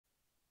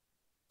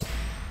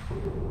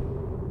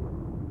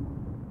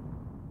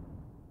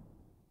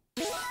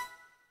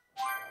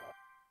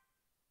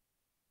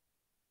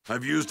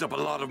I've used up a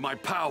lot of my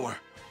power.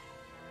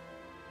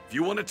 If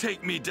you want to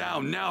take me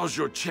down, now's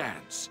your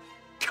chance.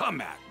 Come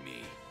at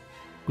me.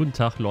 Guten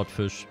Tag, Lord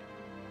Fisch.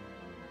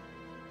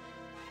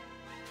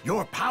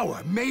 Your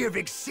power may have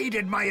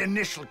exceeded my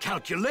initial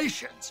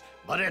calculations,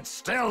 but it's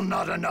still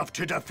not enough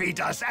to defeat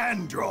us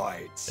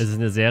androids. Es ist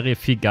eine Serie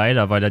viel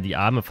geiler, weil er die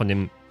Arme von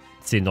dem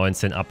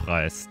C-19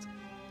 abreißt.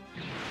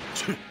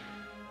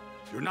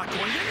 You're not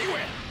going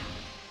anywhere.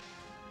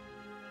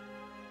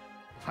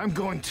 I'm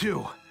going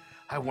too.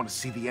 I want to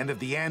see the end of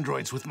the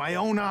androids with my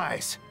own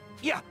eyes.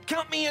 Yeah,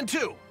 count me in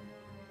too.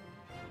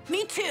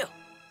 Me too.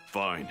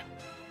 Fine.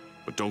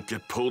 But don't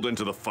get pulled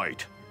into the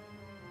fight.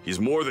 He's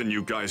more than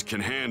you guys can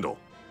handle.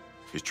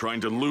 He's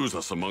trying to lose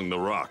us among the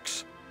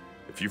rocks.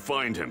 If you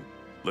find him,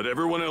 let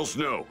everyone else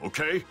know,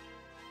 okay?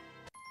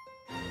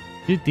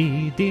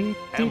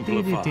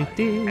 Amplify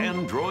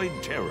Android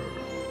Terror.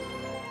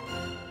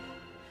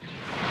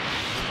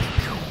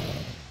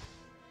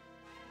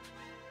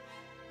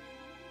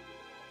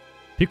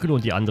 Piccolo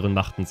und die anderen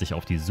machten sich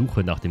auf die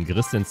Suche nach dem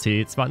gerissenen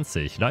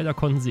C-20. Leider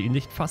konnten sie ihn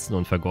nicht fassen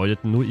und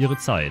vergeudeten nur ihre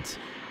Zeit.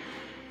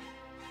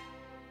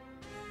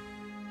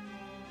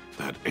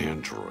 That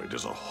android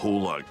is a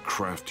whole lot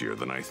craftier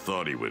than I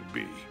thought he would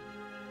be.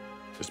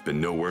 There's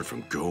been no word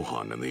from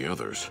Gohan and the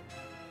others.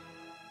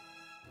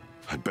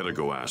 I'd better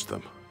go ask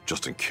them,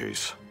 just in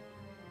case.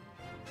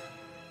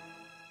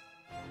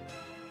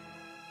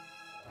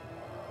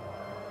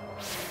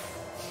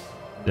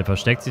 Der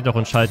versteckt sich doch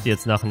und schaltet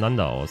jetzt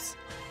nacheinander aus.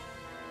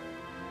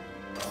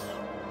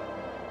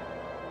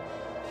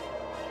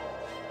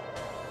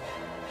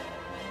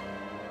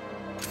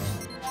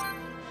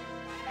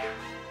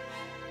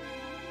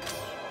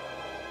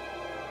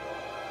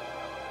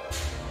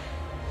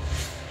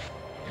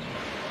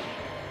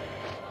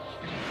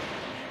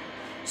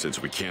 Since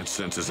we can't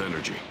sense his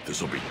energy,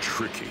 this'll be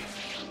tricky.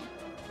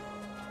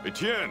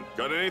 Etienne,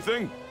 got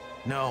anything?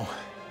 No,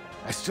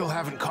 I still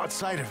haven't caught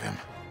sight of him.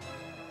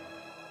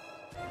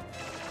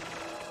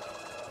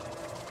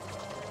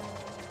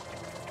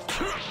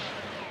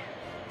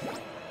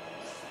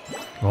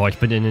 Oh, ich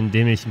bin in den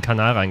dämlichen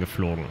Kanal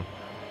reingeflogen.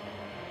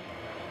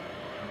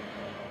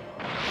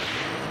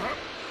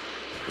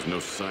 There's no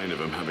sign of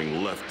him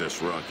having left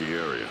this rocky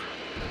area.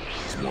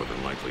 He's more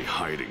than likely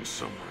hiding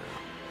somewhere.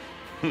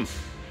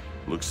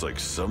 Looks like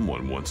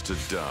someone wants to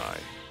die.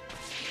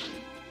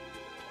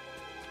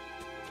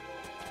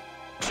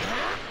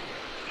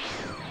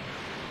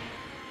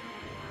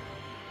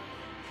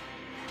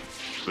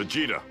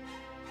 Vegeta,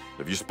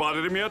 have you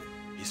spotted him yet?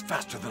 He's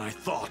faster than I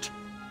thought.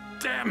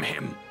 Damn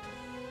him!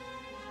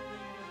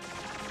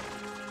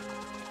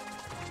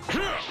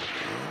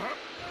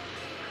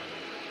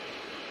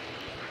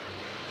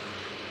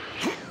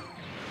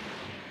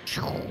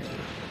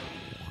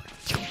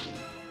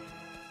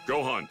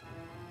 Gohan,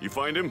 you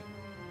find him?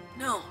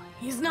 No,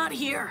 he's not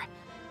here.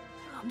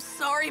 I'm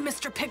sorry,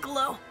 Mr.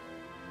 Piccolo.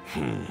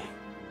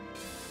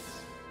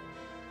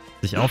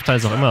 Sich aufteilen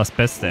ist auch immer das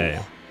Beste, ey.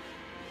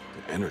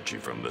 The energy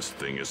from this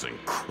thing is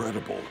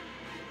incredible.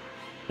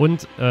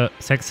 Und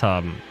Sex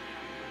haben.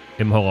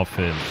 Im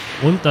Horrorfilm.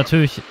 Und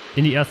natürlich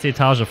in die erste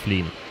Etage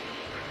fliehen.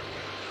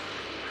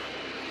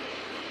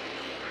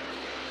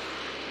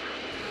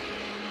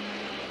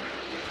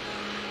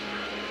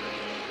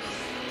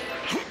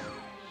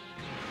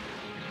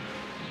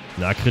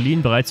 Na,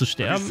 Krillin, bereit zu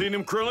sterben? Have you seen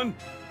him, Krillin?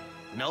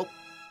 Nope.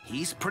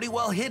 He's pretty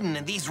well hidden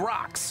in these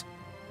rocks.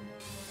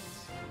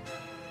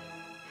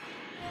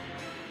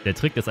 Der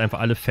Trick ist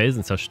einfach alle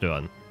Felsen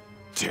zerstören.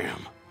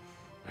 Damn.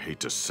 I hate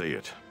to say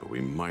it, but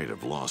we might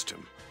have lost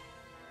him.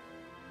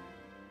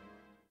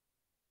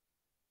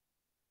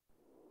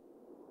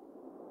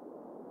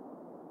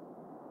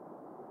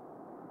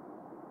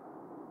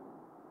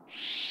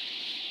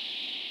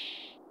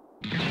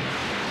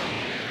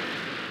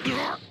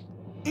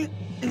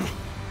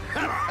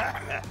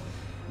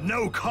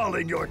 No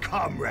calling your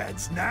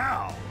comrades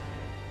now.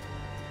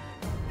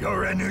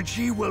 Your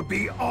energy will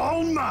be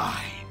all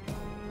mine.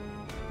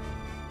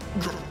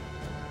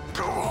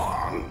 Go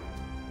on.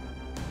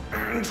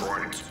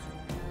 Androids,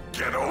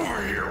 get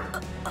over here.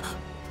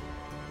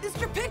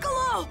 Mr.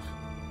 Piccolo!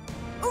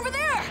 Over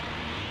there!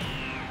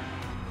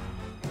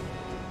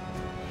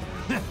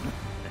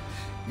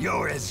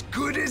 You're as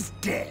good as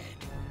dead.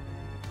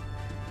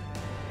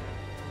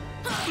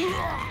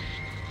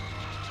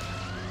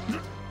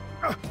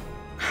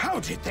 How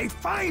did they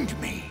find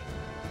me?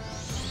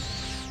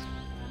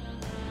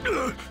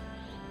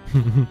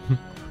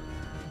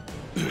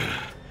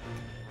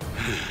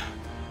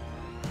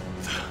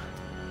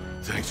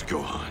 Thanks,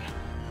 Gohan.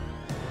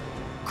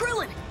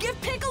 Krillin, give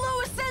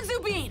Piccolo a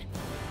Senzu Bean!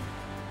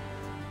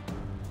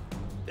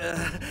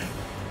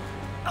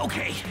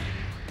 Okay.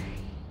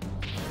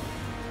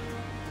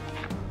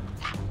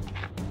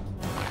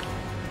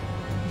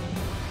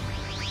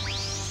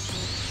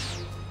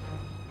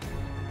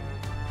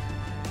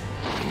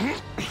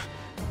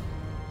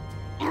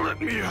 Let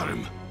me at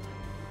him.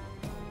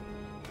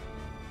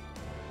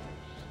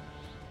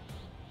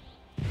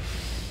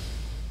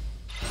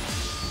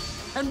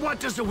 And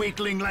what does a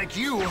weakling like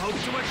you hope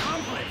to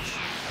accomplish?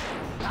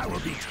 I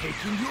will be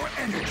taking your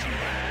energy.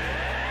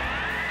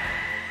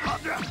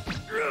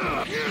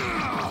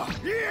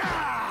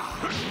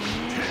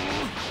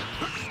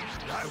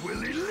 I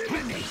will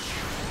eliminate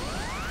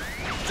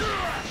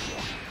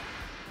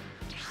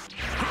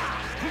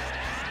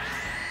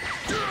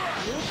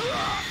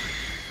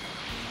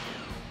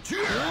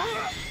you.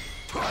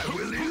 I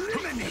will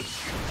eliminate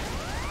you.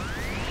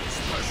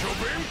 Special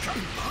beam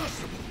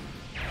impossible.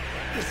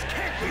 This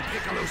can't be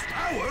Piccolo's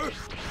power.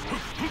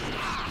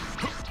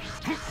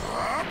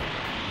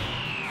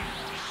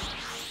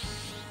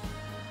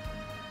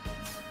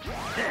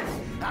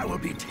 I will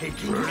be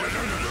taking your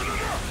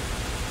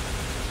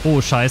Oh,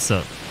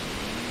 scheiße.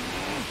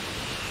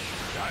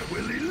 I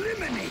will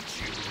eliminate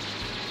you.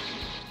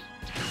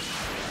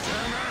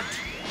 Damn it!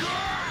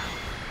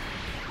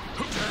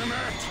 Damn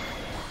it!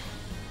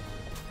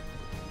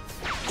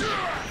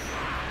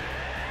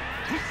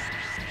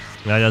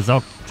 Ja, der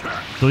saugt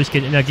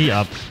durchgehend Energie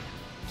ab.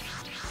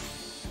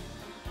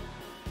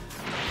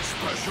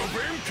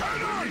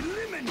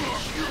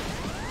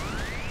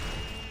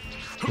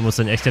 Du musst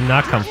den echt im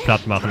Nahkampf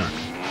platt machen.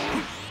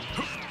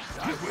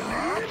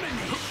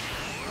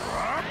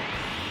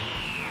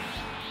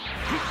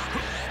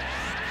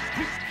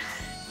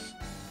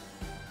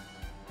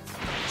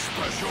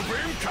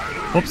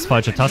 Ups,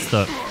 falsche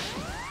Taste.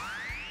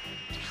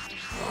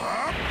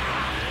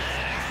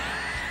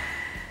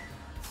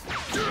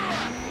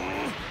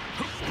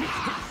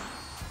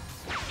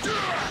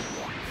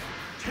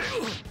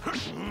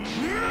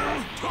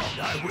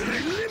 I will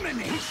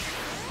eliminate.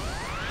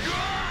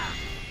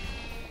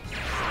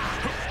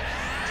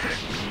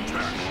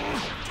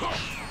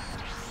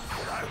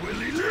 I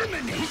will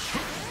eliminate.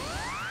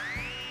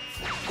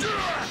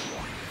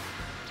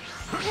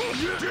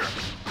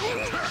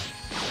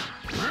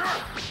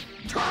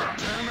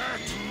 Damn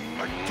it!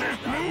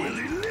 I will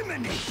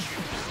eliminate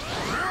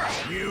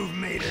you. You've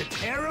made a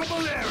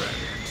terrible error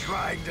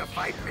trying to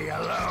fight me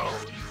alone.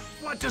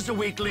 What does a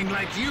weakling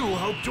like you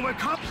hope to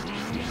accomplish?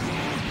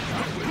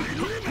 I will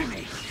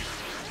eliminate you.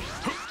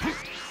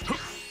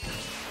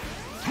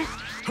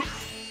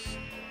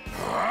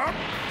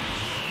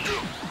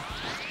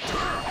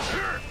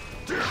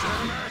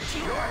 Damn it!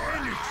 Your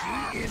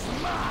energy is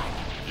mine.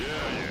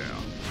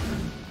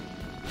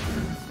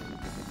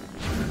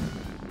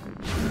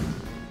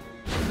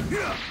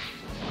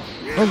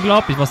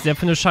 Unglaublich, was der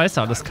für eine Scheiße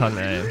alles kann,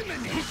 ey.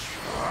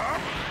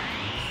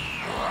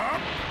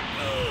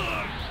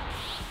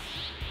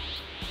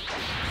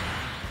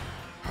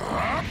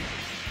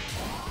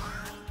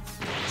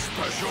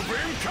 Special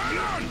beam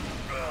cannon!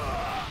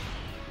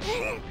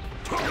 Damn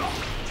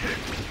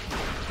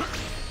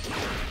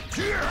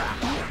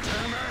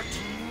it!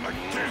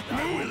 I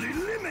will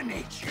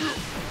eliminate you!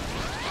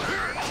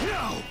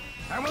 No!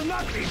 I will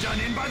not be done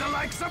in by the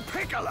likes of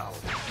Piccolo!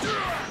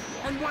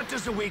 And what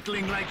does a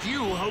weakling like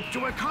you hope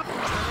to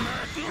accomplish?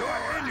 Your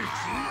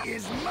energy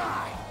is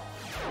mine!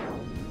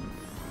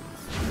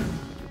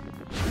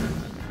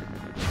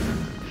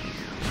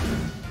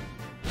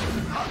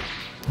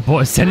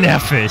 Boah, ist der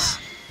nervig.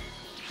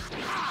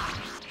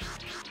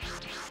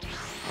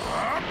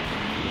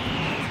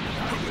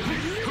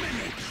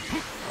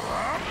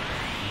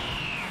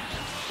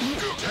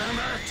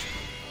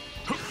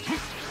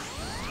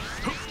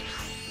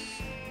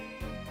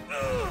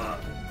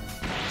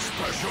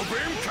 Special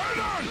beam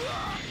cannon!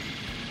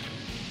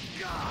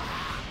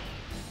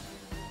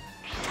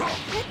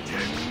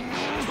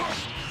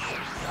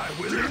 I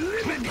will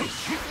eliminate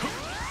you!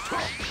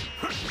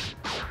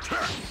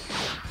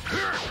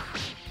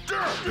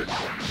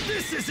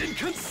 This is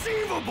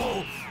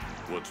inconceivable!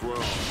 What's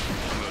wrong?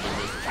 Another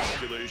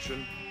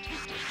miscalculation?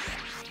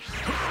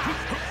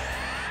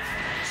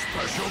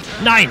 Special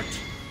damage! Nein!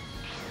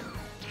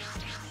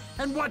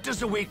 And what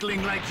does a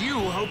weakling like you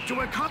hope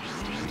to accomplish?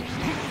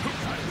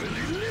 I will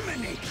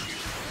eliminate you!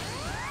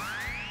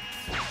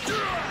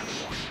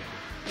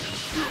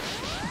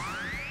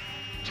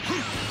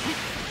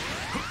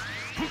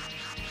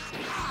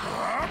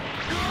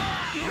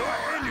 Your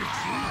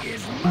energy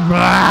is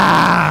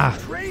mine!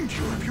 Drained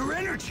you of your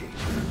energy!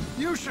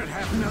 You should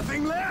have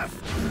nothing left!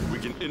 We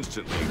can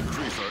instantly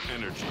increase our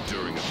energy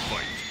during a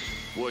fight.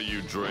 What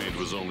you drained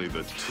was only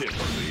the tip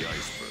of the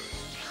iceberg.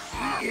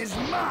 He is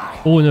mine!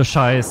 Ohne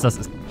Scheiß, das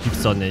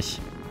gibt's doch nicht.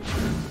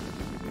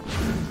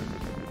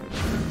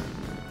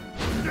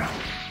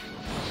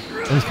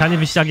 Und ich kann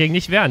mich dagegen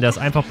nicht wehren. Der ist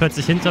einfach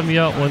plötzlich hinter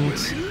mir und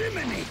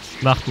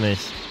macht mich.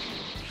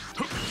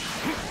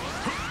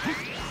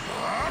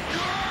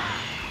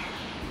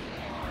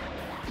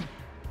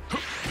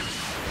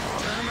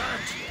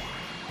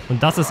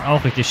 Und das ist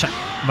auch richtig scheiße.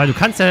 Weil du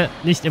kannst ja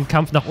nicht im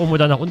Kampf nach oben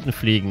oder nach unten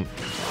fliegen.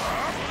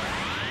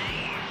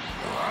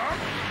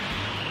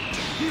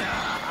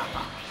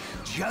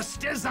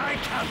 Just as I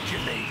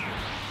calculated.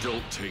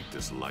 Don't take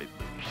this lightly.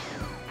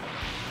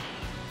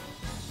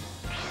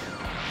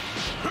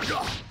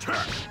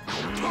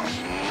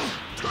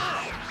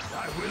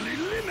 I will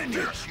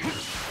eliminate you.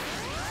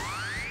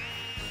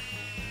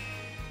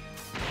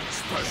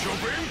 Special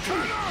beam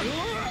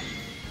cannon!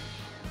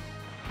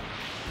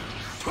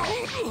 I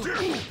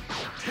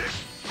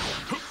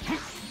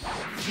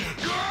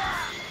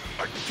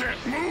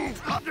can't move.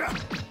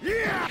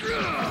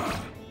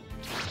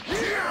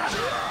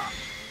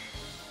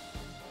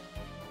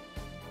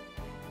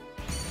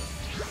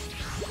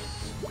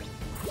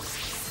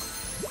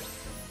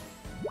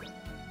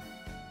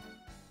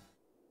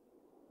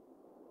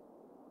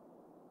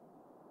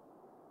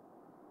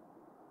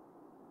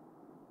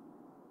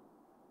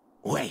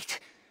 Wait,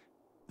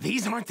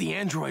 these aren't the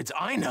androids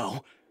I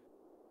know.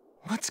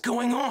 What's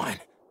going on?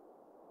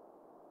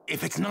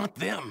 If it's not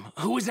them,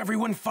 who is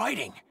everyone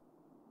fighting?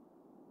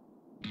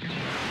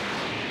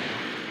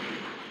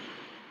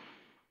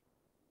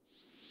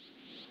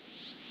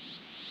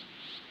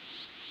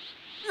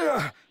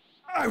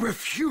 I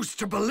refuse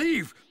to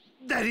believe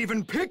that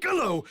even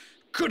Piccolo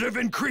could have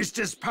increased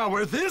his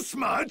power this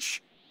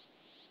much.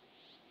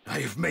 I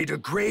have made a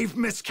grave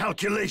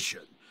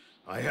miscalculation.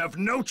 I have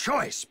no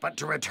choice but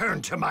to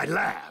return to my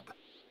lab.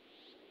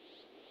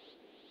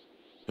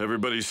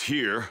 Everybody's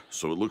here,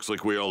 so it looks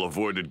like we all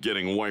avoided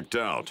getting wiped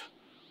out,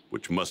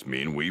 which must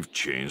mean we've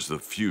changed the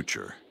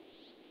future.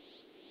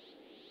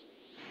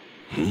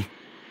 Hey,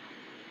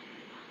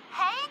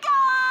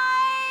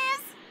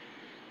 guys!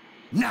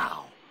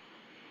 Now,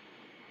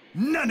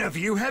 none of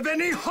you have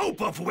any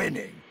hope of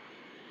winning.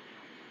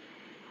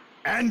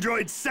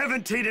 Androids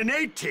 17 and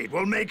 18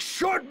 will make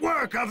short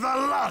work of the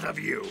lot of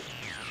you.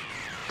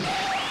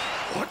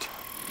 What?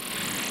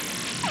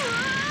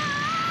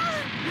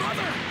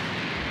 Mother!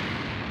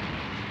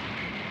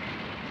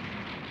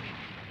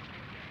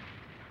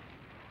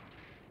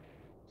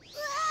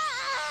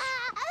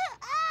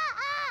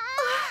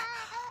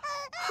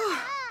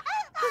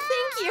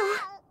 Thank you.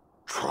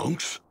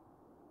 Trunks?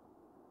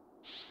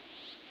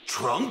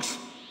 Trunks?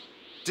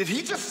 Did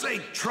he just say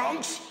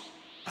Trunks?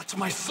 That's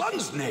my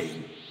son's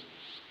name.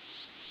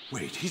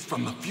 Wait, he's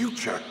from the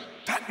future.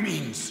 That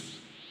means...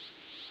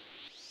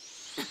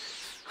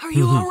 Are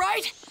you all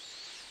right?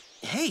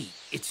 Hey,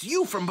 it's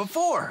you from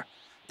before.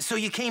 So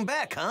you came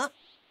back, huh?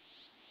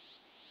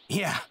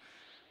 Yeah,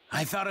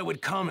 I thought I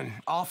would come and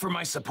offer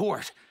my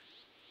support.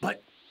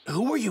 But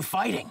who were you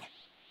fighting?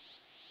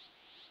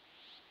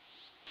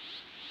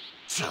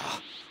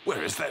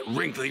 Where is that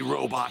wrinkly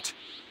robot?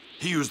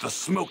 He used the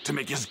smoke to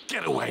make his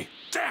getaway.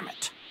 Damn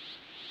it!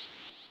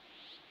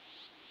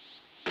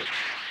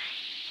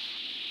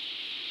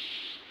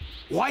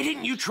 Why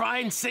didn't you try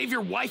and save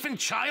your wife and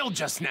child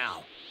just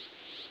now?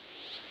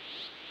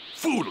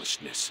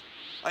 Foolishness.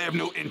 I have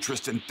no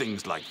interest in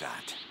things like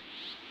that.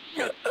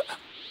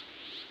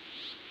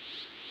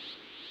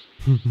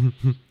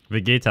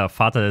 Vegeta,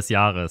 Vater des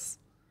Jahres.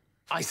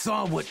 I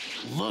saw what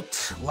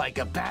looked like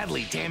a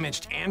badly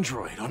damaged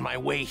android on my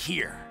way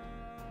here.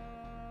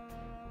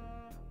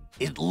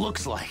 It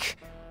looks like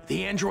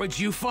the androids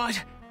you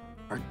fought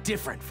are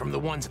different from the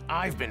ones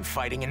I've been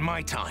fighting in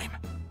my time.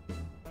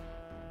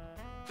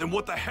 Then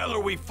what the hell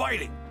are we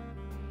fighting?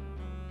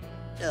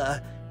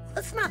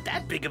 That's not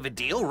that big of a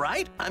deal,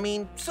 right? I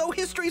mean, so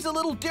history's a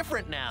little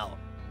different now.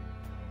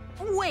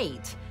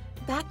 Wait,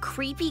 that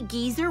creepy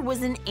geezer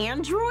was an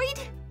android?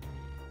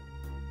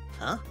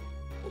 Huh?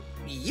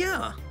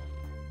 Yeah.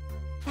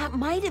 That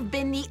might have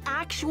been the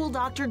actual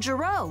Dr.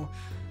 Gero.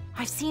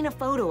 I've seen a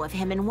photo of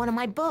him in one of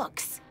my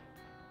books.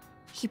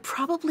 He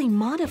probably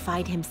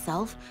modified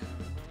himself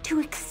to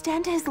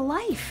extend his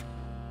life.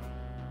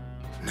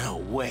 No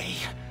way.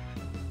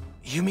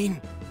 You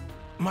mean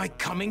my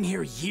coming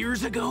here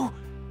years ago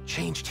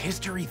changed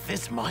history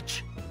this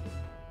much?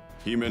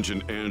 He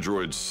mentioned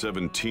androids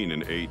 17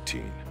 and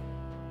 18.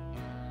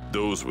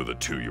 Those were the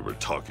two you were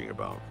talking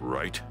about,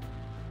 right?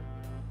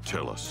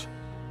 Tell us,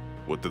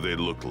 what do they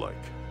look like?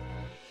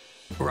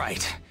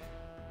 Right.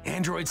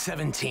 Android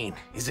 17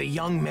 is a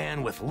young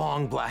man with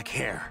long black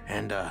hair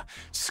and a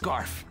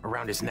scarf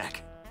around his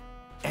neck.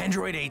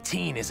 Android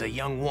 18 is a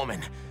young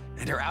woman,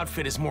 and her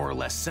outfit is more or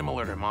less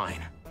similar to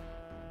mine.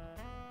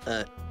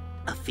 A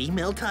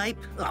female type?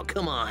 Oh,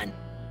 come on.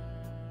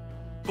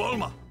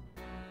 Bulma,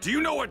 do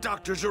you know where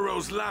Dr.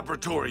 Gero's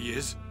laboratory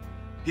is?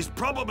 He's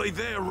probably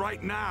there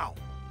right now.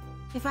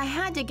 If I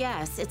had to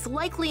guess, it's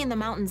likely in the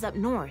mountains up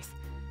north.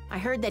 I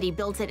heard that he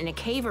built it in a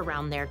cave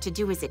around there to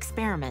do his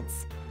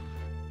experiments.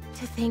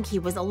 To think he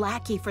was a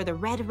lackey for the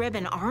Red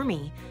Ribbon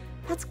Army.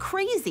 That's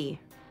crazy.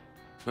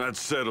 That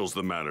settles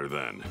the matter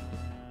then.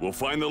 We'll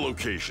find the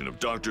location of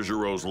Dr.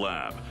 Gero's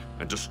lab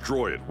and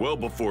destroy it well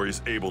before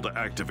he's able to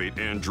activate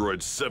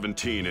androids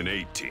 17 and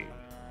 18.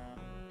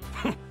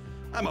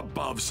 I'm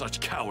above such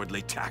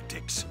cowardly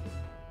tactics.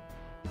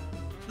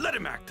 Let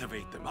him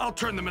activate them. I'll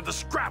turn them into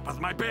scrap with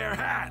my bare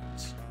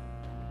hands.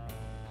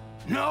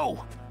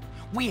 No!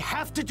 We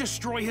have to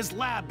destroy his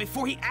lab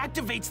before he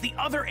activates the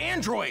other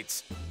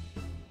androids!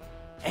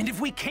 And if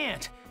we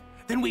can't,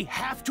 then we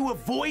have to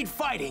avoid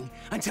fighting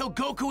until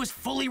Goku is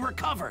fully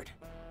recovered.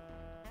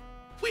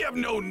 We have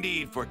no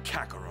need for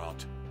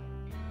Kakarot.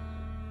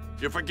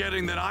 You're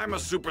forgetting that I'm a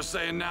Super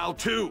Saiyan now,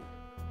 too.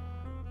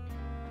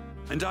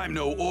 And I'm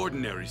no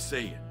ordinary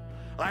Saiyan.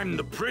 I'm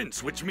the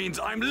Prince, which means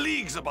I'm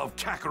leagues above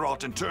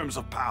Kakarot in terms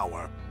of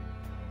power.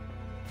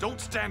 Don't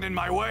stand in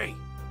my way.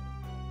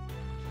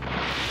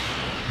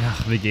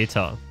 Ach,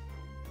 Vegeta.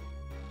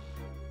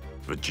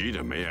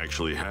 Vegeta may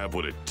actually have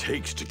what it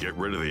takes to get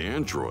rid of the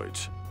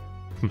androids.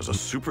 As a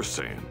Super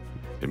Saiyan,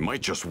 it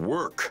might just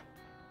work.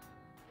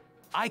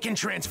 I can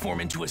transform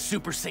into a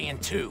Super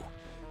Saiyan too.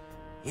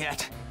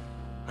 Yet,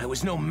 I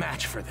was no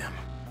match for them.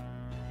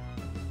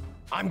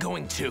 I'm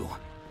going too.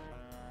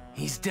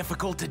 He's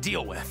difficult to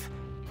deal with,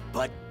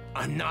 but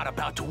I'm not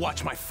about to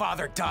watch my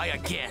father die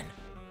again.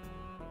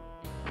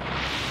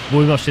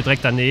 Bulma steht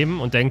direkt daneben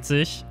und denkt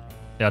sich,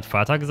 er hat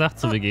Vater gesagt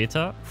zu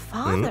Vegeta.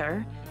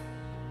 Father?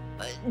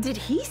 Did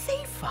he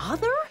say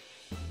father?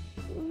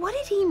 What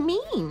did he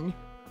mean?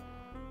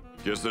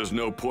 Guess there's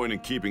no point in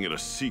keeping it a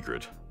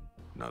secret.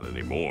 Not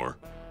anymore.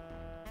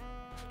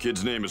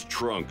 Kid's name is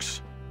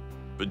Trunks.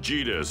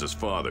 Vegeta is his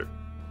father.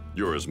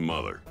 You're his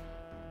mother.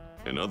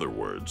 In other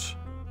words,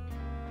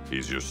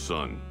 he's your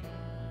son.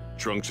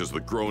 Trunks is the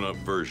grown-up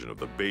version of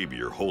the baby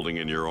you're holding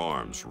in your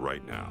arms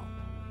right now.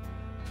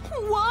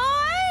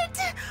 What?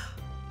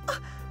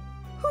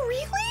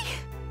 Really?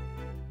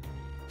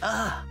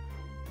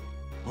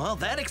 Well,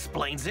 that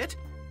explains it.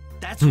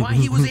 That's why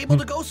he was able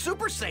to go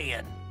Super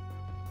Saiyan.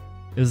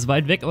 Es ist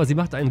weit weg, aber sie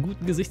macht einen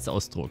guten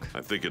Gesichtsausdruck.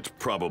 I think it's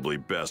probably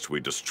best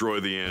we destroy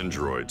the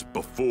androids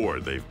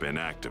before they've been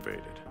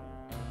activated.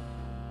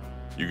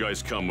 You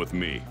guys come with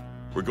me.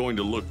 We're going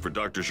to look for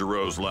Dr.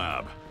 Giroux's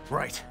lab.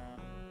 Right.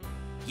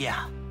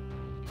 Yeah.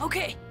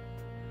 Okay.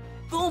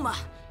 Bulma,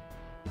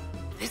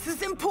 this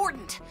is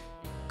important.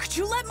 Could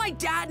you let my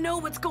dad know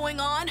what's going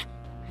on?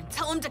 And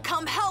tell him to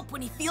come help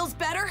when he feels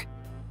better?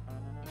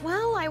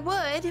 Well, I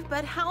would,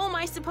 but how am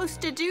I supposed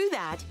to do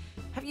that?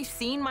 Have you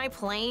seen my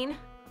plane?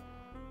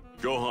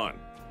 Gohan,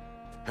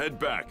 head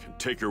back and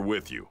take her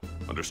with you.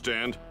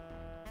 Understand?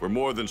 We're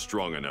more than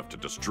strong enough to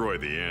destroy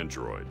the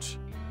androids.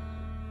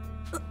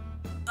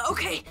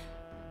 Okay.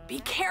 Be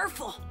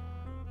careful.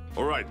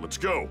 All right, let's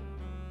go.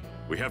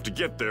 We have to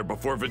get there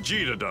before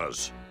Vegeta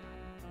does.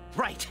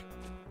 Right.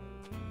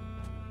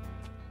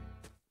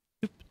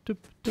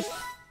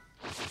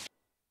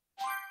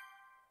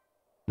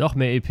 Noch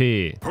mehr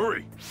EP.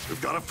 Hurry!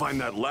 We've got to find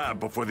that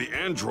lab before the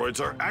androids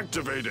are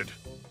activated.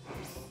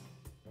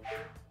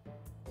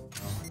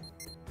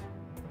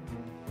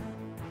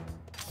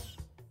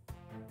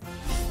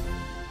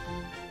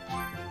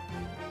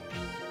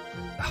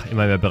 Ach,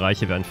 immer mehr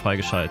Bereiche werden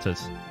freigeschaltet.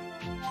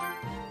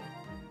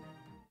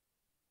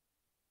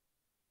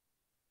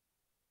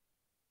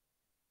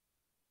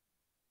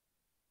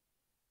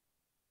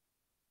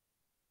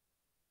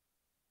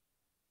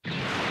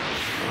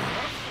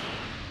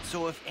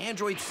 So if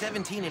Androids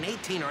 17 and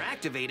 18 are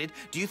activated,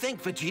 do you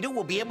think Vegeta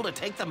will be able to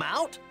take them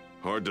out?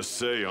 Hard to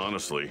say,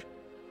 honestly.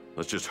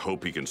 Let's just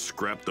hope he can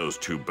scrap those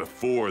two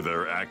before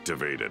they're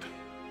activated.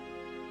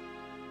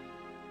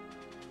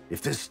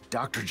 If this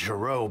Dr.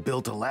 Giroux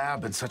built a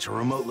lab in such a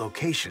remote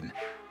location,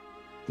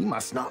 he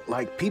must not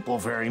like people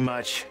very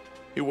much.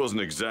 He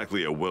wasn't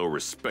exactly a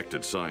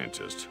well-respected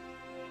scientist.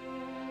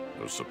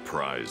 No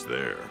surprise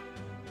there.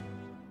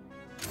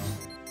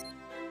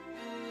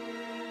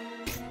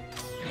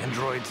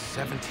 Androids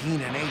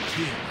 17 and 18,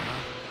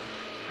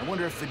 huh? I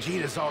wonder if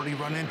Vegeta's already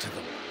run into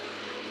them.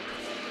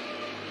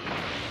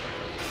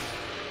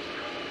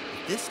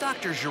 This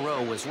Dr.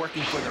 Giroux was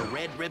working for the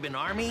Red Ribbon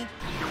Army.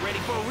 You're ready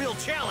for a real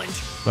challenge.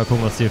 Mal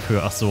gucken, was hier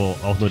für... Ach so,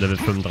 auch nur Level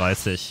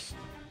 35.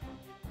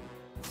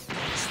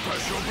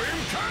 Special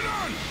Beam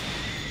Cannon!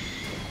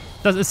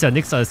 Das ist ja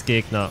nix als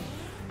Gegner.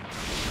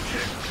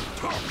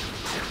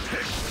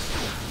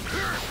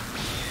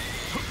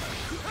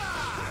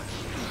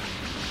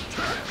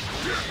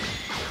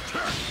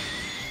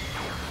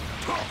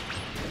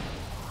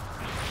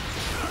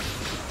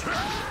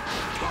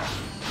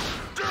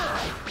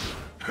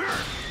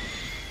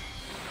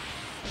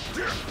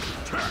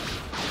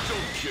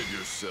 Don't kid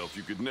yourself,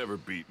 you could never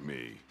beat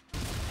me.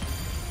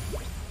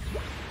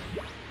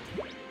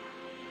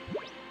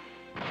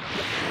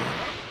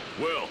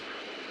 Well,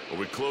 are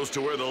we close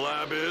to where the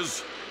lab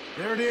is?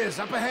 There it is,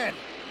 up ahead.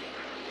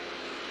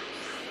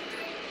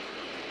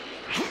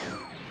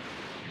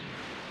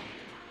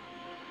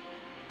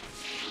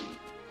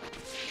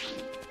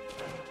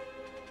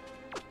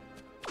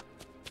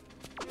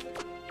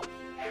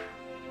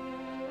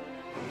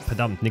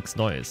 Verdammt, nichts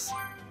Neues.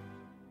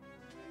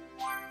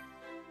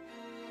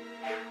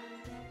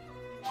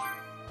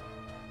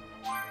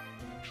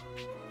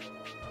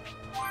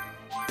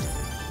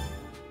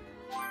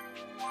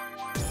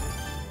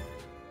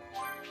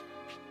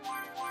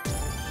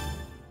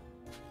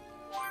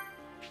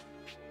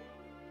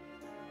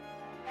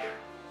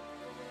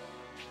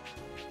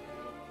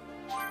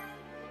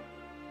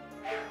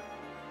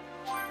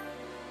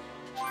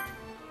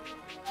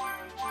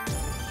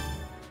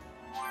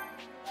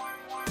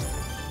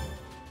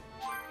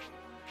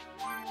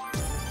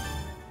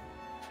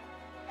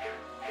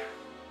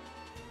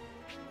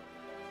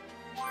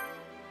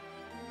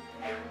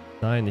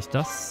 Nein, nicht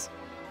das.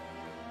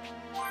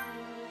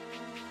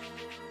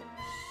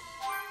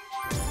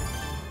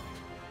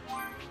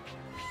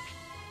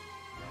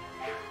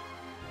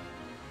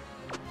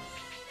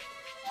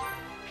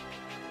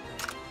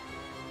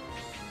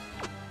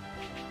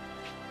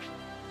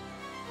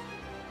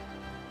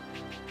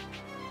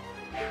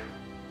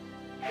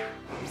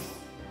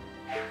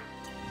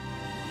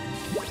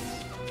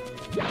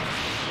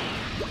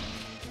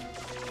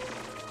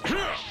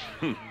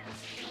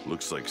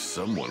 Looks like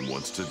someone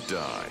wants to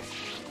die.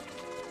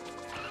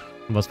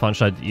 Und was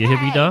veranstaltet ihr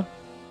hier wieder?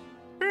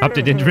 Habt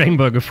ihr den Dragon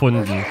Ball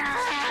gefunden?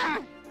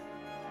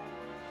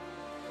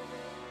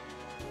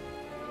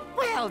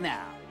 Well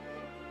now.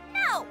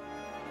 No!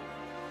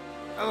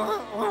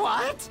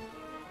 What?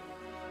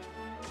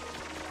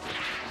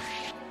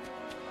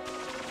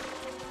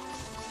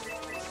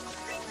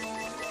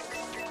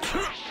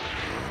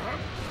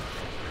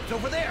 It's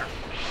over there.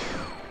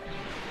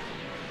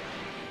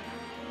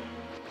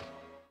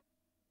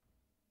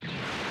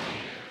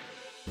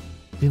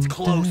 It's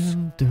close.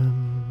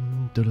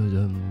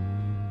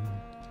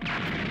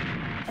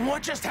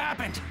 What just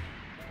happened?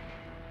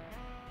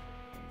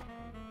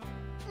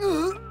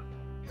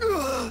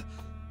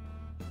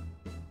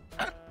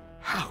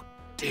 How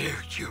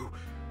dare you?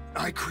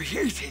 I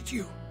created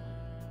you.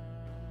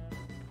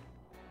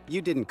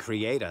 You didn't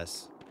create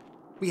us.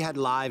 We had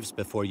lives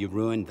before you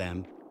ruined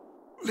them.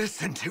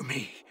 Listen to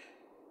me.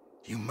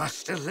 You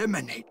must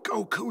eliminate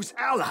Goku's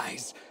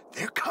allies.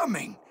 They're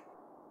coming.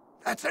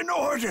 That's an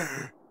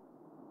order.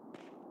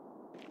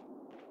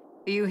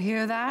 You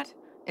hear that?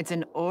 It's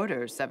an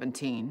order,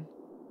 17.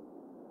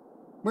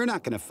 We're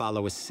not gonna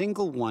follow a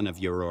single one of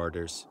your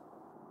orders.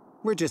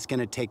 We're just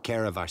gonna take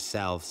care of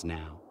ourselves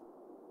now.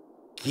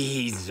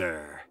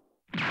 Geezer.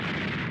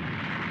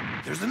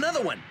 There's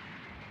another one.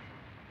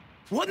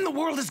 What in the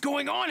world is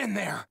going on in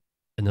there?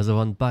 Another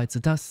one bites the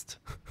dust.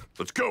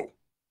 Let's go.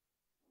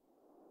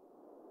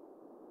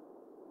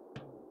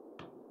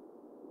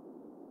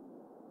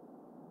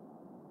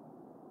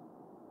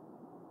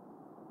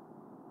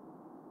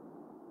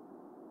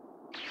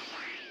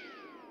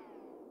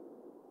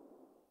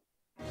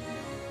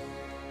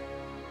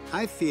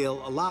 I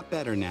feel a lot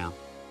better now.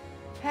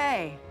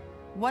 Hey,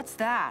 what's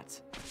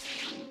that?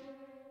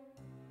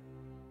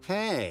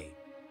 Hey.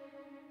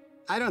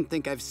 I don't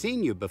think I've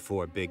seen you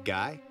before, big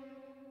guy.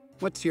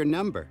 What's your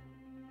number?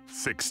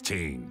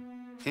 16.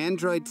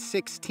 Android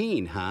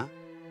 16, huh?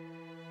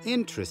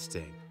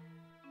 Interesting.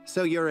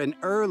 So you're an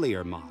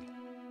earlier model.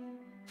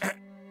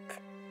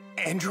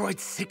 Android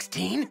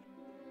 16?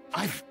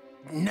 I've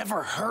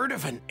never heard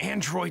of an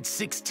Android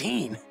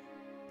 16.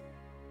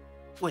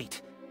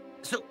 Wait,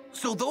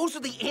 so those are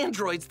the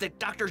androids that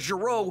Dr.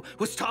 Giraud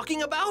was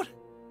talking about?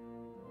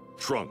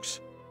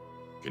 Trunks,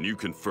 can you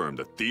confirm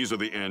that these are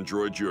the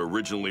androids you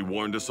originally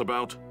warned us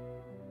about?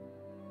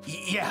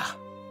 Yeah.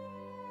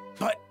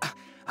 But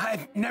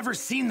I've never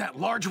seen that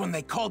large one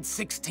they called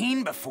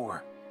 16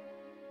 before.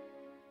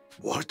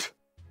 What?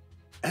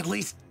 At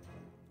least,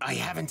 I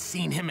haven't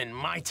seen him in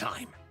my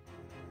time.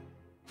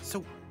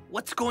 So,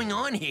 what's going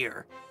on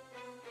here?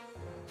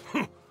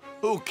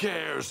 Who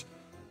cares?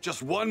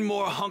 Just one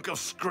more hunk of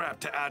scrap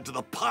to add to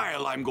the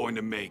pile I'm going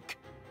to make.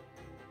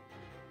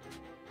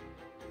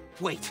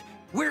 Wait,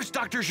 where's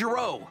Dr.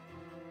 Giraud?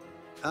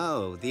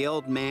 Oh, the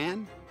old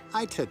man?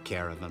 I took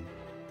care of him.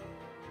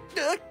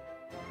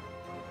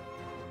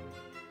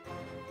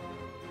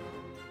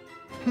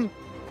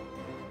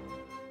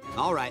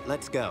 All right,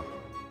 let's go.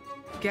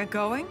 Get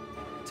going?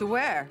 To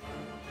where?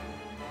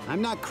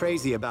 I'm not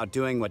crazy about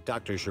doing what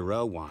Dr.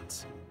 Giraud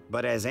wants,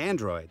 but as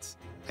androids,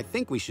 I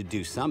think we should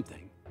do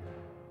something.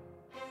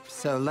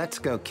 So let's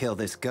go kill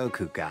this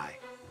Goku guy.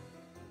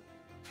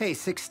 Hey,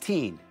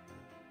 16.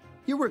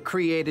 You were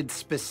created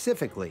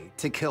specifically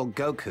to kill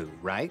Goku,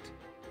 right?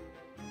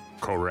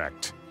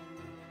 Correct.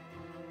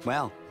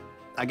 Well,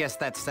 I guess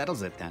that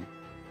settles it then.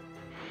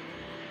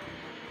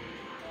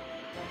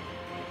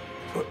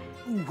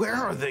 Where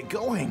are they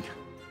going?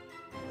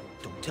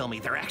 Don't tell me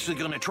they're actually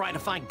gonna try to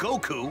find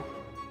Goku.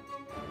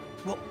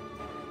 Well,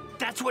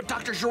 that's what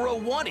Dr.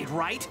 Giraud wanted,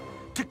 right?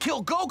 To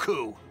kill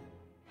Goku!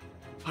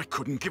 I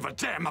couldn't give a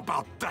damn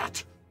about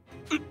that.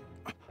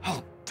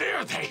 How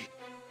dare they?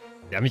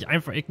 Der hat mich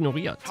einfach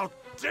ignoriert. How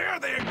dare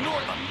they ignore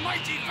the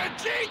mighty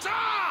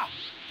Vegeta!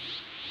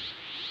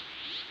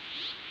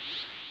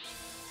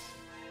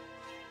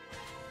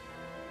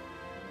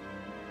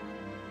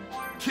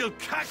 Kill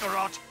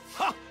Kakarot?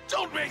 Ha!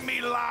 Don't make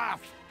me laugh!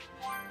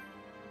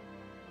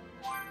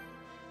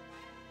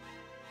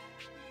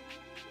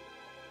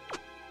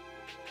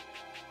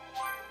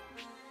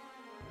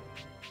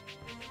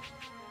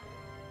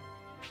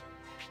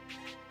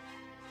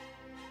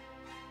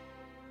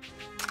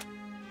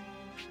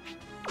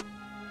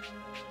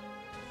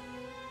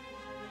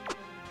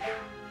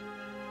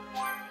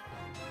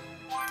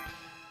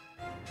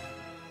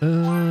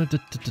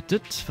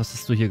 Was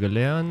hast du hier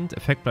gelernt?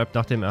 Effekt bleibt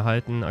nach dem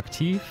Erhalten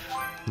aktiv.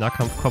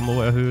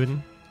 Nahkampf-Kombo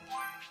erhöhen.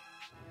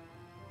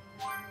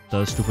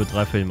 Das ist Stufe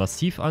 3 für den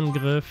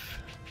Massivangriff.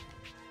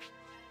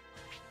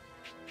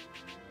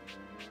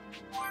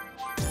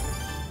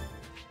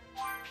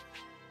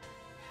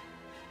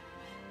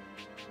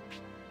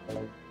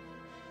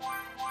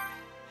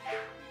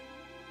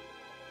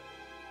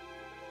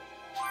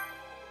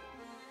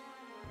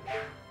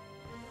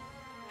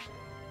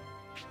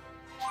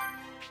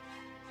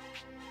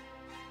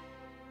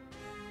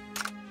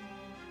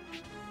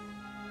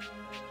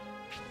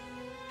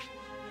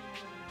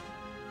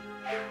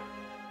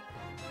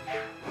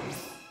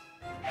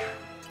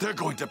 There They're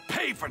going to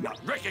pay for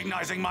not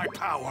recognizing my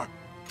power.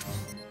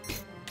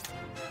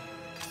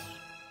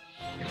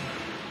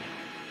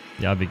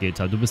 Ja,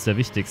 Vegeta, du bist der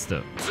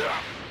Wichtigste.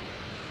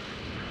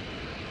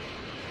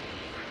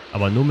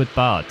 Aber nur mit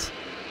Bart.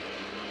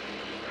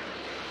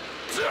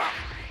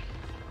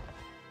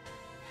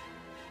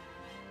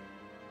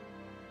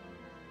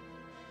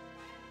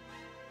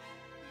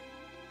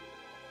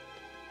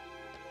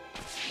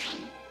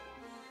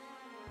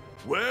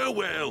 Well,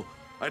 well,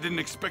 I didn't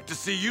expect to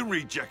see you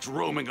rejects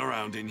roaming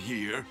around in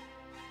here.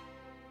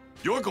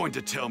 You're going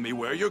to tell me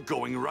where you're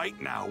going right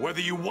now,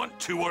 whether you want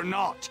to or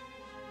not.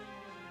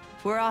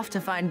 We're off to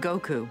find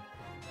Goku.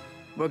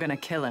 We're gonna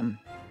kill him.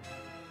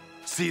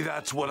 See,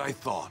 that's what I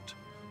thought.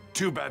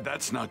 Too bad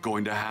that's not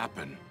going to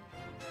happen.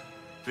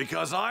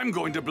 Because I'm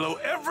going to blow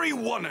every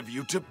one of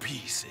you to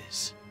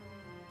pieces.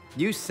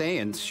 You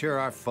Saiyans sure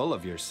are full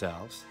of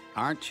yourselves,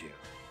 aren't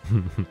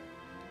you?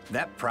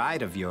 That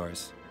pride of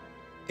yours,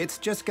 it's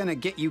just gonna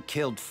get you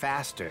killed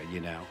faster,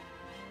 you know.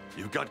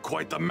 You've got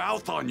quite the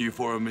mouth on you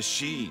for a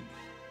machine.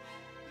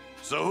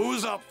 So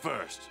who's up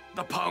first?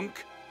 The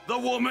punk? The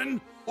woman?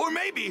 Or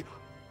maybe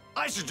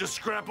I should just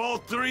scrap all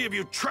three of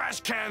you trash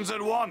cans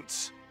at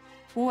once.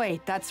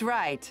 Wait, that's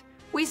right.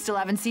 We still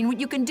haven't seen what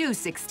you can do,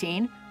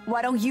 16.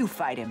 Why don't you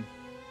fight him?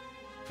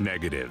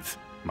 Negative.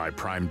 My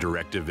prime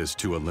directive is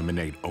to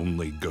eliminate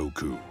only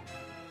Goku.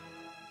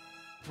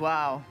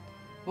 Wow,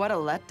 what a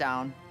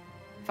letdown.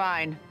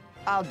 Fine,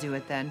 I'll do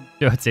it then.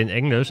 Hört sich in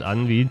Englisch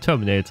an wie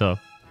Terminator.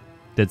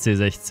 Der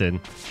C-16.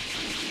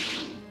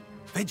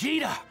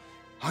 Vegeta,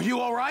 are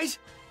you all right?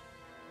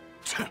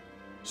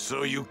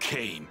 So you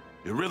came.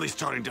 You're really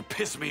starting to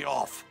piss me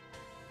off.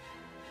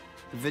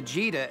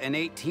 Vegeta and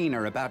 18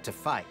 are about to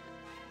fight.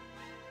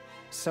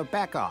 So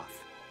back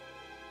off.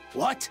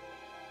 What?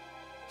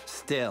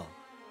 Still,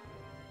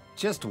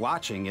 just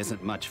watching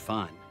isn't much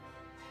fun.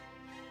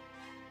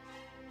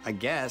 I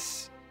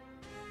guess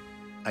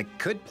I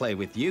could play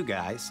with you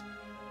guys.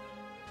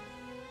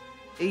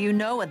 You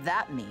know what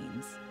that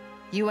means.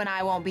 You and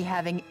I won't be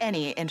having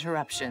any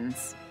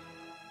interruptions.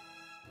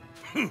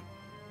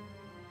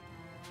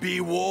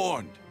 Be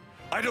warned.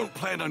 I don't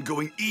plan on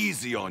going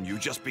easy on you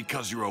just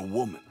because you're a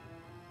woman.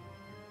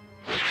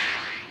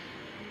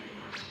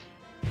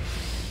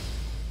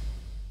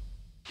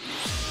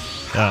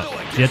 Ja,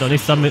 sie hat auch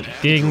nichts damit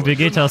gegen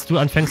Vegeta, dass du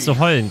anfängst zu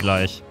heulen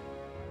gleich.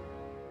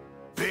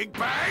 Big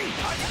Bang?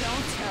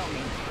 Don't tell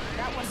me.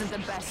 That wasn't the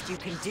best you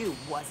can do,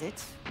 was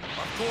it?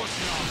 Of course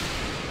not.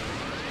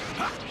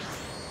 Ha!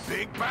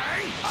 Big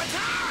Bang,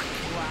 attack!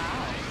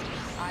 Wow.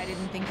 I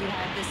didn't think you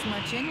had this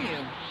much in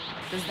you.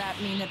 Does that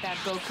mean that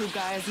Goku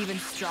guy is even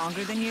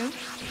stronger than you?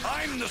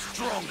 I'm the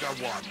stronger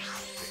one.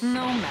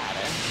 No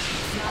matter.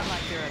 It's not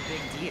like you're a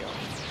big deal.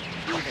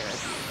 Either of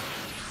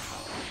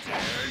you.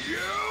 Dare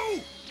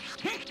you?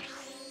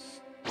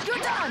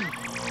 You're done!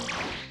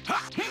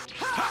 Ha! Ha!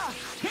 Ha!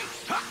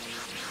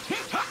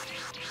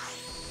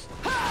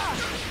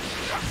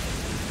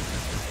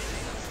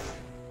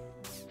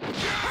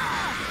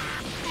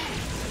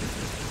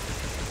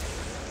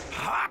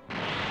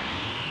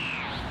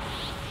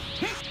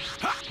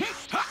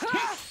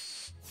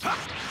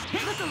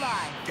 Look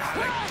alive! Got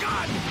it,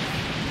 got it!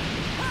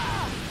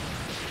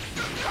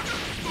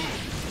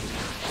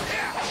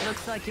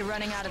 Looks like you're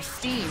running out of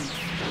steam.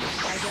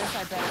 I guess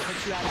I better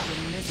put you out of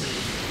your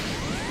misery.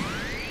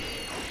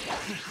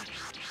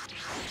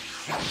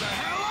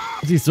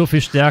 Sie ist so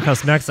viel stärker,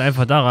 das merkst du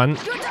einfach daran,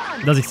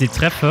 dass ich sie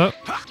treffe.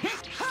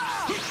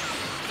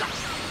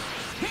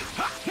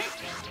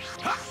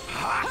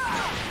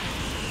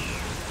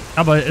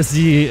 Aber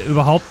sie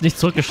überhaupt nicht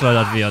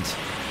zurückgeschleudert wird.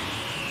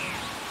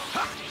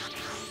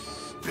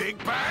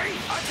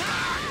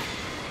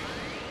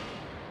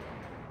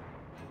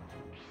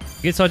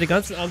 Geht's heute den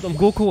ganzen Abend um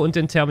Goku und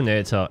den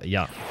Terminator?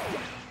 Ja,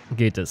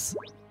 geht es.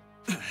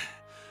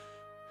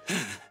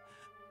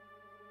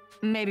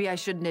 Maybe I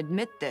shouldn't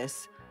admit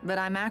this, but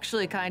I'm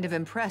actually kind of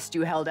impressed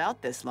you held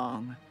out this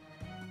long.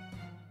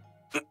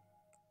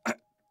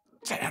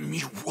 Damn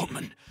you,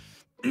 woman.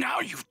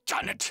 Now you've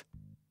done it.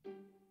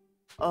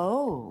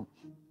 Oh.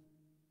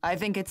 I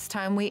think it's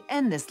time we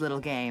end this little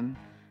game.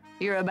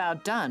 You're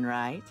about done,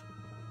 right?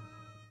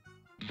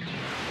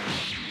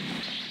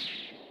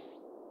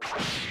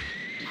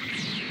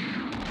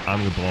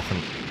 Arm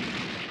gebrochen.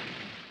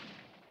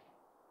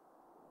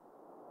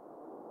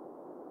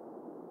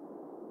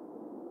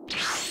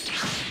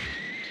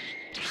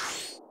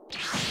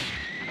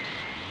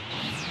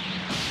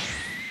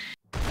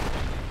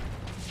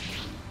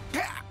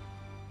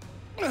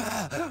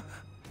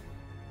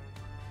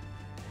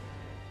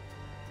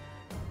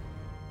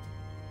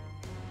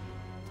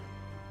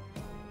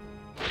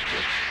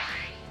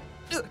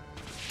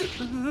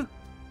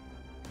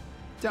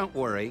 Don't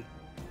worry,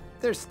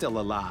 they're still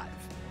alive.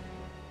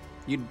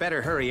 You'd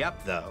better hurry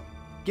up, though.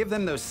 Give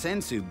them those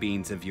sensu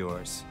beans of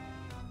yours.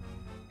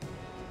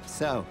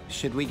 So,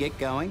 should we get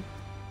going?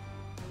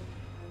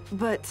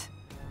 But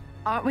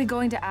aren't we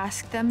going to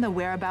ask them the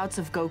whereabouts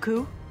of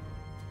Goku?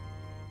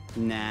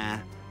 Nah.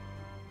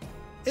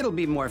 It'll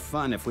be more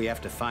fun if we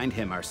have to find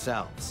him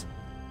ourselves.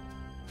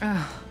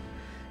 Ugh.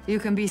 You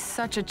can be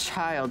such a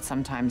child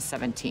sometimes,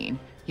 17.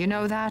 You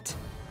know that?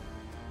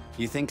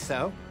 You think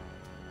so?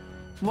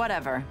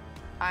 Whatever.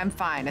 I'm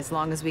fine as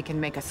long as we can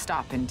make a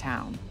stop in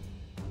town.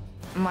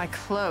 My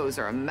clothes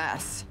are a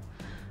mess.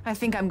 I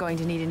think I'm going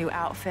to need a new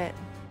outfit.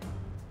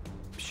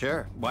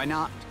 Sure, why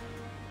not?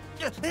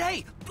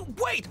 Hey,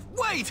 wait!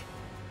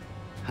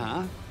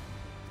 Huh?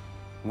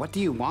 What do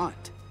you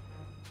want?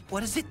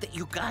 What is it that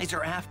you guys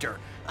are after?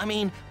 I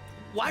mean,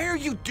 why are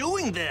you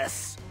doing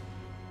this?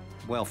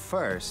 Well,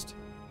 first,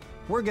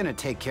 we're gonna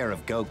take care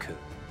of Goku.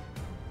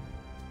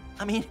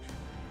 I mean,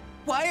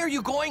 why are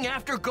you going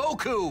after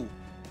Goku?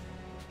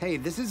 Hey,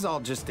 this is all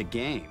just a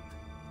game.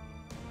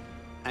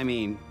 I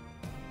mean,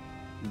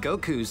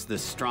 Goku's the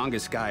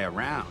strongest guy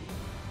around.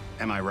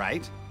 Am I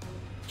right?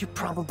 You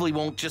probably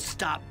won't just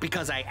stop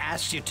because I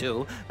asked you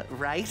to,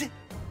 right?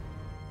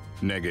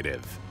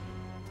 Negative.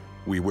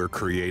 We were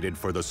created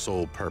for the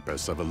sole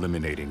purpose of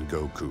eliminating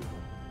Goku.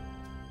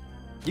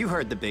 You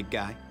heard the big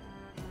guy.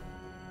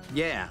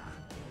 Yeah.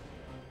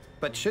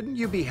 But shouldn't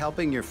you be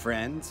helping your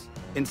friends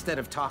instead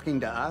of talking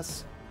to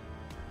us?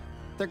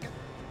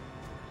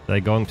 They're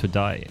going to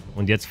die.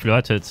 Und jetzt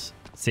flirtet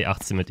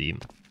C-18 mit ihm.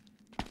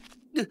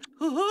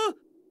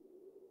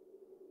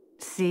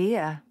 See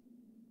ya.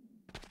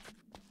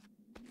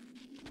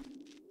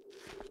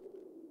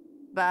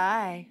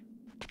 Bye.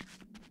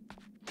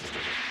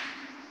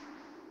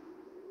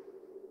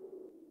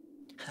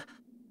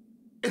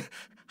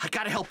 I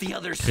gotta help the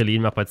others.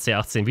 Krillin macht bei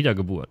C-18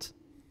 Wiedergeburt.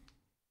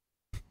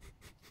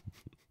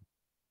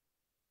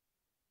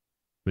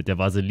 Mit der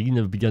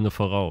Vaseline wieder nur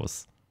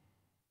voraus.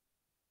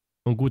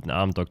 Und guten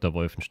Abend, Dr.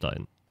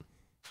 Wolfenstein.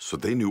 So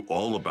they knew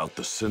all about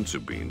the sensu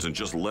beans and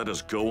just let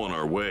us go on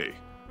our way.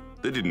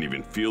 They didn't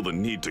even feel the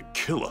need to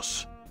kill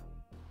us.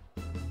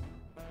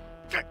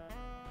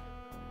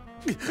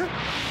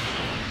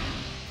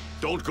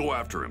 Don't go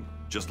after him.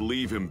 Just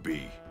leave him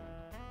be.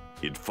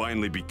 He'd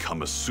finally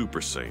become a Super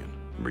Saiyan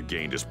and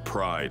regained his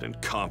pride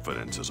and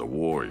confidence as a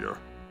warrior.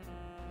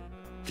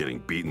 Getting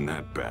beaten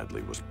that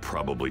badly was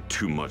probably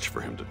too much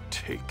for him to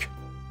take.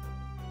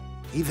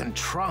 Even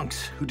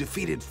Trunks, who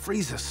defeated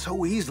Frieza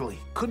so easily,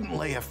 couldn't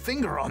lay a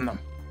finger on them.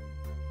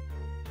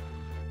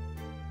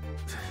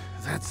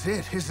 That's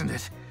it, isn't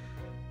it?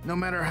 No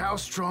matter how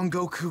strong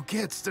Goku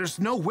gets, there's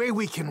no way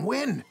we can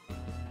win.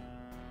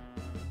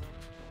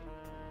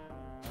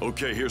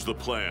 Okay, here's the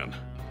plan.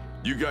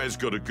 You guys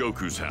go to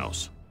Goku's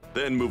house,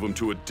 then move him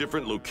to a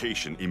different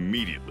location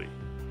immediately.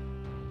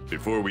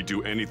 Before we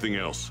do anything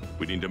else,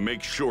 we need to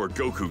make sure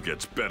Goku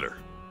gets better.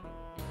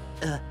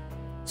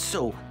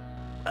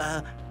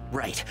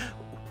 Right.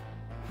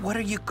 What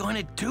are you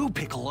gonna do,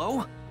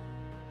 Piccolo?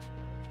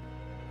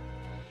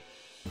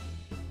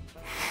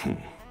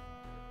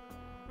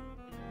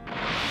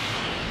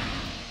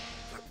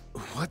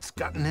 What's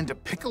gotten into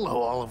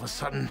Piccolo all of a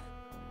sudden?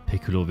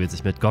 Piccolo will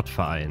sich mit Gott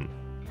vereinen.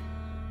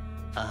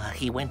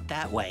 He went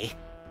that way.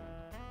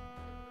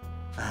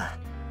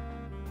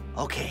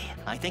 Okay,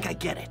 I think I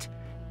get it.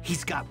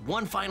 He's got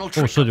one final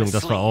trick. Oh, Entschuldigung,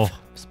 das war auch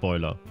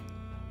Spoiler.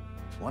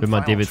 Wenn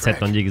man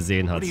DWZ noch nie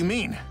gesehen hat. What do you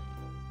mean?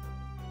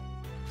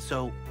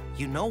 So,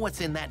 you know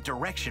what's in that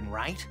direction,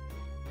 right?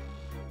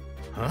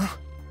 Huh?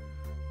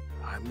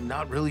 I'm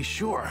not really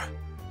sure.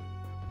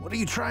 What are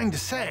you trying to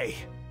say?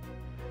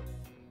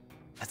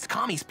 That's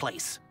Kami's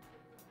place.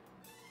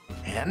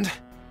 And?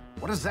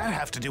 What does that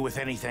have to do with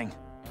anything?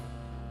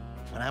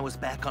 When I was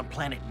back on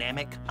planet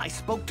Namek, I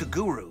spoke to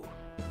Guru.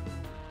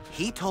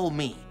 He told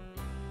me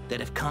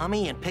that if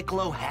Kami and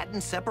Piccolo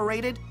hadn't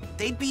separated,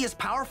 they'd be as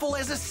powerful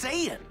as a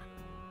Saiyan.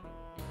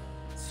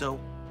 So,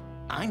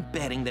 I'm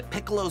betting that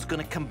Piccolo's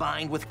gonna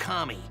combine with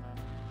Kami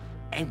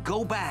and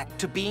go back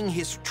to being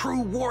his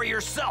true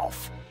warrior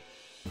self.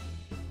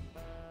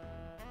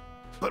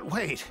 But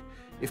wait,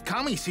 if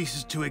Kami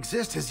ceases to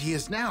exist as he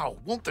is now,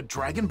 won't the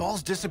Dragon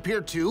Balls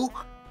disappear too?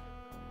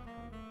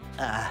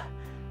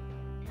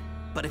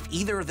 But if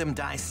either of them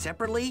dies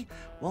separately,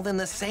 well then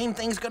the same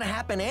thing's gonna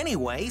happen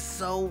anyway,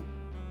 so...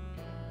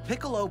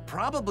 Piccolo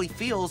probably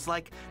feels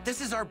like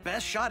this is our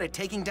best shot at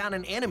taking down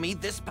an enemy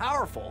this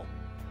powerful.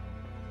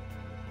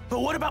 But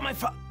what about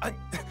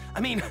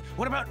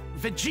what about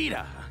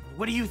Vegeta?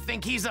 What do you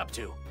think he's up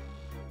to?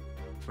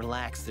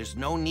 Relax, there's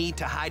no need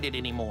to hide it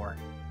anymore.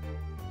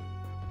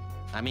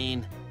 I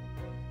mean,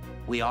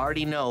 we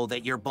already know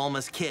that you're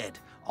Bulma's kid,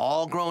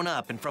 all grown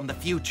up and from the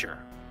future.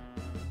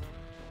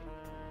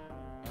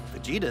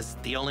 Vegeta's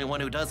the only one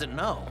who doesn't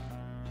know.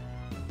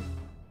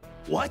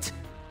 What?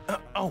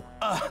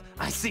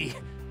 I see.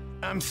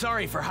 I'm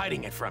sorry for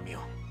hiding it from you.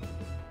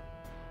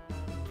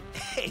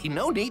 Hey,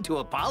 no need to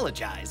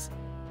apologize.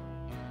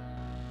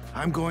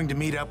 I'm going to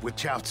meet up with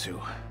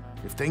Chaozu.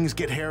 If things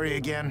get hairy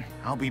again,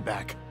 I'll be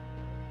back.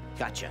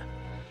 Gotcha.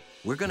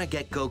 We're gonna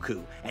get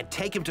Goku and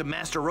take him to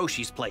Master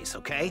Roshi's place,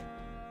 okay?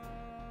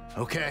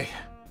 Okay.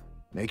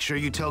 Make sure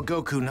you tell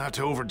Goku not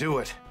to overdo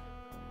it.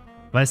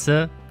 Weißt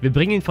du, wir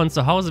bringen ihn von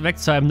zu Hause weg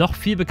zu einem noch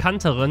viel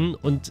bekannteren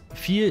und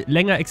viel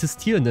länger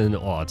existierenden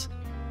Ort.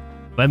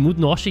 Weil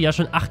Muten Roshi ja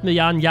schon 8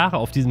 Milliarden Jahre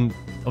auf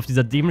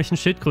dieser dämlichen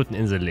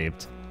Schildkröteninsel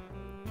lebt.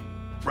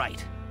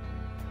 Right.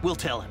 We'll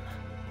tell him.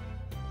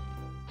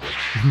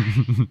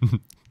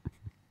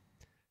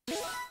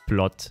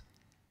 Plot.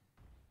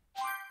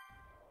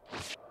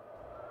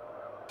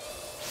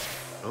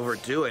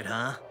 Overdo it,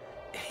 huh?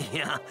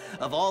 Yeah,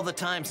 of all the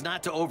times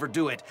not to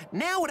overdo it,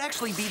 now would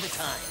actually be the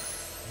time.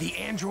 The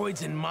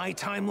androids in my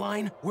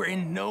timeline were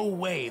in no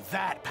way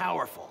that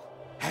powerful.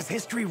 Has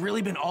history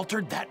really been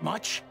altered that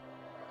much?